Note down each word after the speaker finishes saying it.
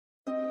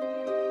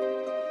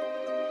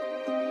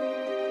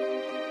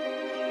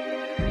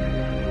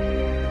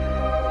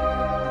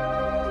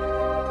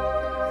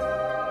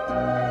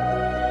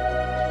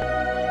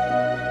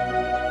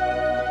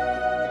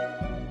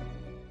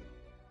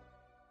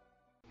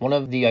One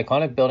of the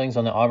iconic buildings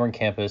on the Auburn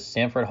campus,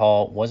 Samford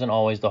Hall, wasn't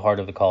always the heart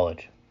of the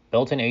college.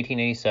 Built in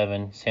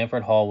 1887,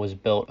 Samford Hall was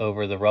built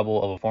over the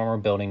rubble of a former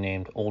building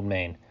named Old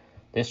Main.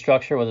 This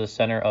structure was the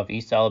center of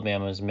East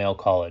Alabama's male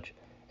college.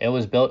 It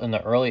was built in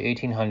the early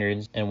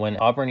 1800s, and when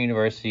Auburn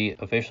University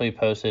officially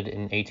posted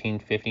in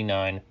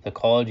 1859, the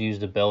college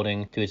used the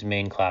building to its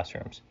main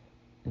classrooms.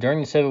 During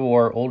the Civil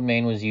War, Old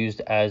Main was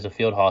used as a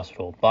field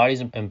hospital.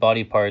 Bodies and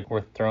body parts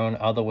were thrown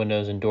out the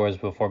windows and doors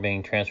before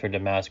being transferred to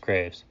mass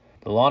graves.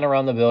 The lawn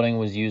around the building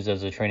was used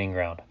as a training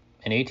ground.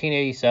 In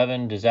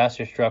 1887,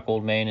 disaster struck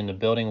Old Main and the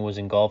building was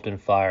engulfed in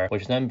fire,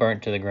 which then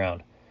burnt to the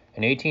ground.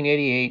 In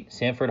 1888,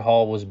 Samford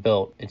Hall was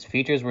built. Its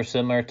features were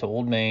similar to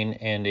Old Main,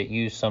 and it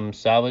used some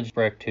salvaged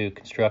brick to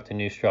construct a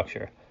new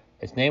structure.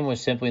 Its name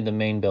was simply the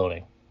Main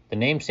Building. The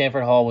name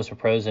Samford Hall was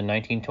proposed in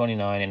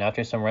 1929, and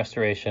after some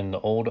restoration, the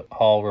old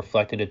hall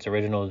reflected its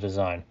original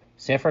design.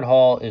 Samford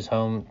Hall is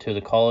home to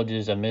the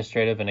college's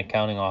administrative and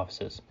accounting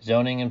offices,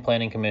 zoning and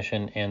planning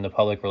commission, and the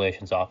public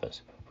relations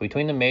office.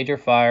 Between the major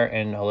fire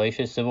and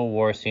hellacious Civil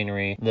War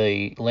scenery,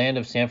 the land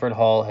of Samford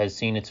Hall has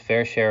seen its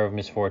fair share of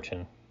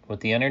misfortune.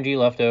 With the energy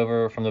left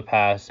over from the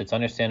past, it's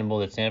understandable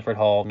that Samford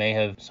Hall may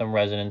have some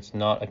residents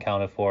not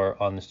accounted for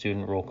on the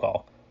student roll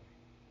call.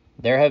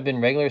 There have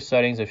been regular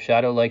sightings of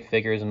shadow-like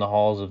figures in the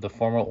halls of the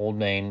former Old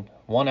Main.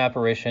 One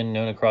apparition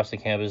known across the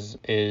campus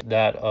is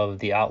that of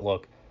the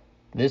Outlook.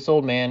 This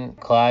old man,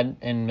 clad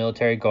in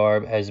military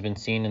garb, has been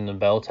seen in the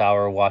bell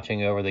tower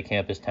watching over the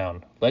campus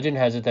town. Legend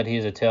has it that he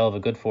is a tale of a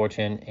good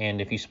fortune,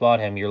 and if you spot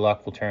him, your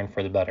luck will turn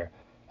for the better.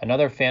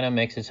 Another phantom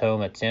makes its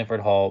home at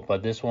Samford Hall,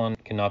 but this one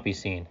cannot be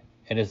seen.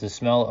 It is the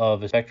smell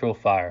of a spectral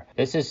fire.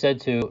 This is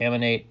said to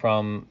emanate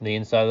from the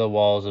inside of the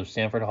walls of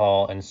Samford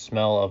Hall and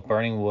smell of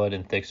burning wood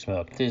and thick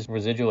smoke. This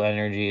residual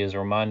energy is a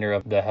reminder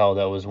of the hell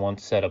that was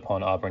once set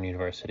upon Auburn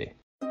University.